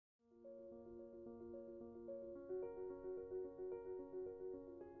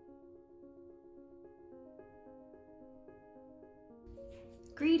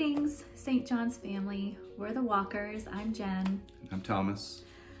Greetings, St. John's family. We're the Walkers. I'm Jen. I'm Thomas.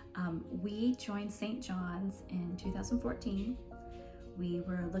 We joined St. John's in 2014. We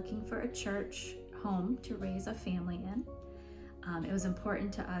were looking for a church home to raise a family in. It was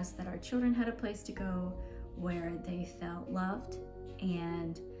important to us that our children had a place to go where they felt loved,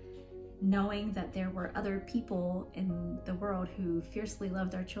 and knowing that there were other people in the world who fiercely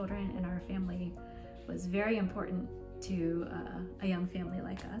loved our children and our family was very important to a young family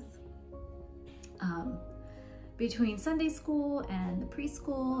like us. Between Sunday school and the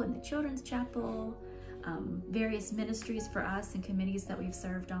preschool and the children's chapel, various ministries for us and committees that we've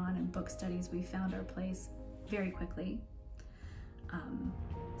served on and book studies, we found our place very quickly.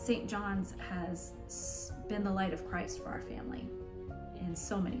 St. John's has been the light of Christ for our family in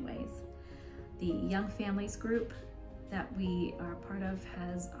so many ways. The Young Families group that we are part of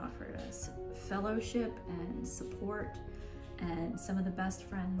has offered us fellowship and support and some of the best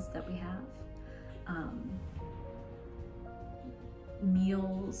friends that we have.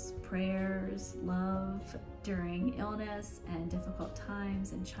 Meals, prayers, love during illness and difficult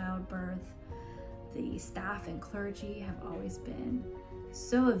times and childbirth. The staff and clergy have always been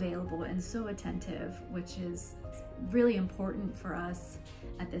so available and so attentive, which is really important for us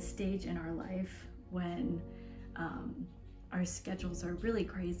at this stage in our life when our schedules are really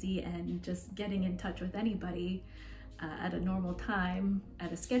crazy, and just getting in touch with anybody at a normal time,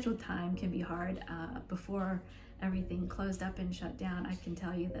 at a scheduled time, can be hard. Before everything closed up and shut down, I can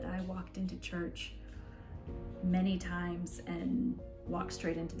tell you that I walked into church many times and walked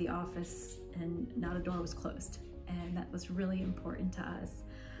straight into the office and not a door was closed. And that was really important to us.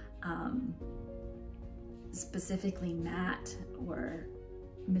 Specifically Matt, or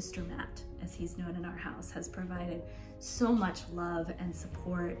Mr. Matt, as he's known in our house, has provided so much love and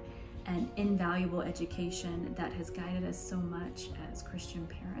support and invaluable education that has guided us so much as Christian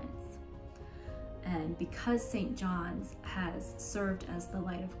parents. And because St. John's has served as the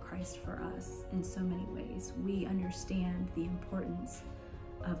light of Christ for us in so many ways, we understand the importance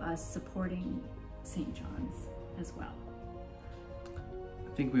of us supporting St. John's as well.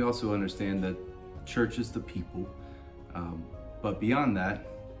 I think we also understand that church is the people, but beyond that,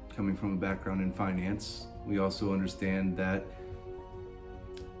 coming from a background in finance, we also understand that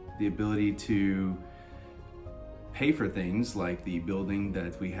the ability to pay for things like the building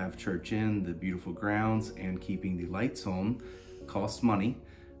that we have church in, the beautiful grounds, and keeping the lights on costs money.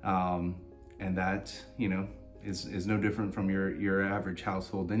 And that, you know, is no different from your average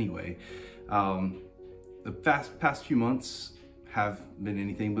household anyway. The past few months have been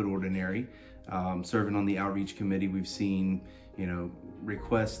anything but ordinary. Serving on the outreach committee, we've seen, you know,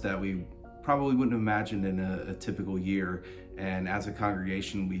 requests that we probably wouldn't have imagined in a typical year. And as a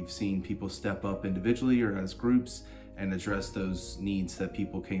congregation, we've seen people step up individually or as groups and address those needs that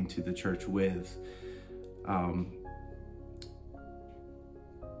people came to the church with.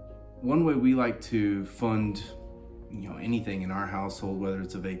 One way we like to fund, you know, anything in our household, whether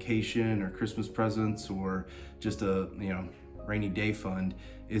it's a vacation or Christmas presents or just a, you know, rainy day fund,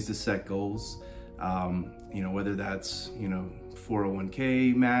 is to set goals. You know, whether that's, you know,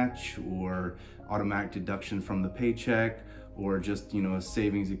 401k match or automatic deduction from the paycheck, or just, you know, a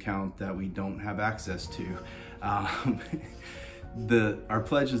savings account that we don't have access to. Our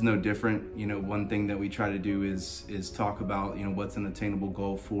pledge is no different. You know, one thing that we try to do is talk about, you know, what's an attainable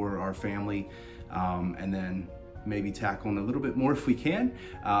goal for our family, and then maybe tackle on a little bit more if we can,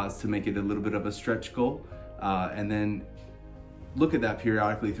 to make it a little bit of a stretch goal, and then look at that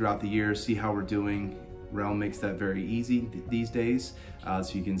periodically throughout the year, see how we're doing. Realm makes that very easy these days,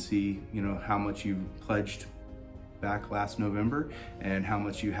 so you can see, you know, how much you pledged back last November and how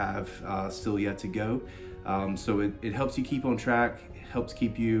much you have still yet to go. So it helps you keep on track. It helps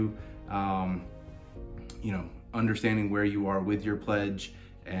keep you, you know, understanding where you are with your pledge,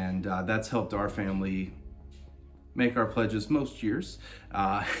 and that's helped our family make our pledges most years,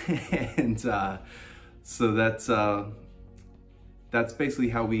 and so that's basically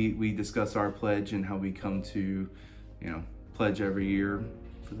how we discuss our pledge and how we come to, you know, pledge every year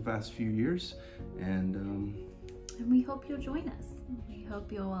for the past few years. And we hope you'll join us. We hope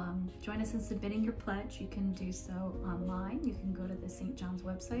you'll join us in submitting your pledge. You can do so online. You can go to the St. John's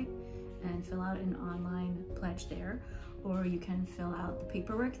website and fill out an online pledge there, or you can fill out the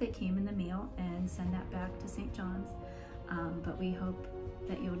paperwork that came in the mail and send that back to St. John's. But we hope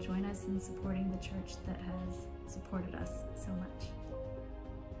that you'll join us in supporting the church that has supported us so much.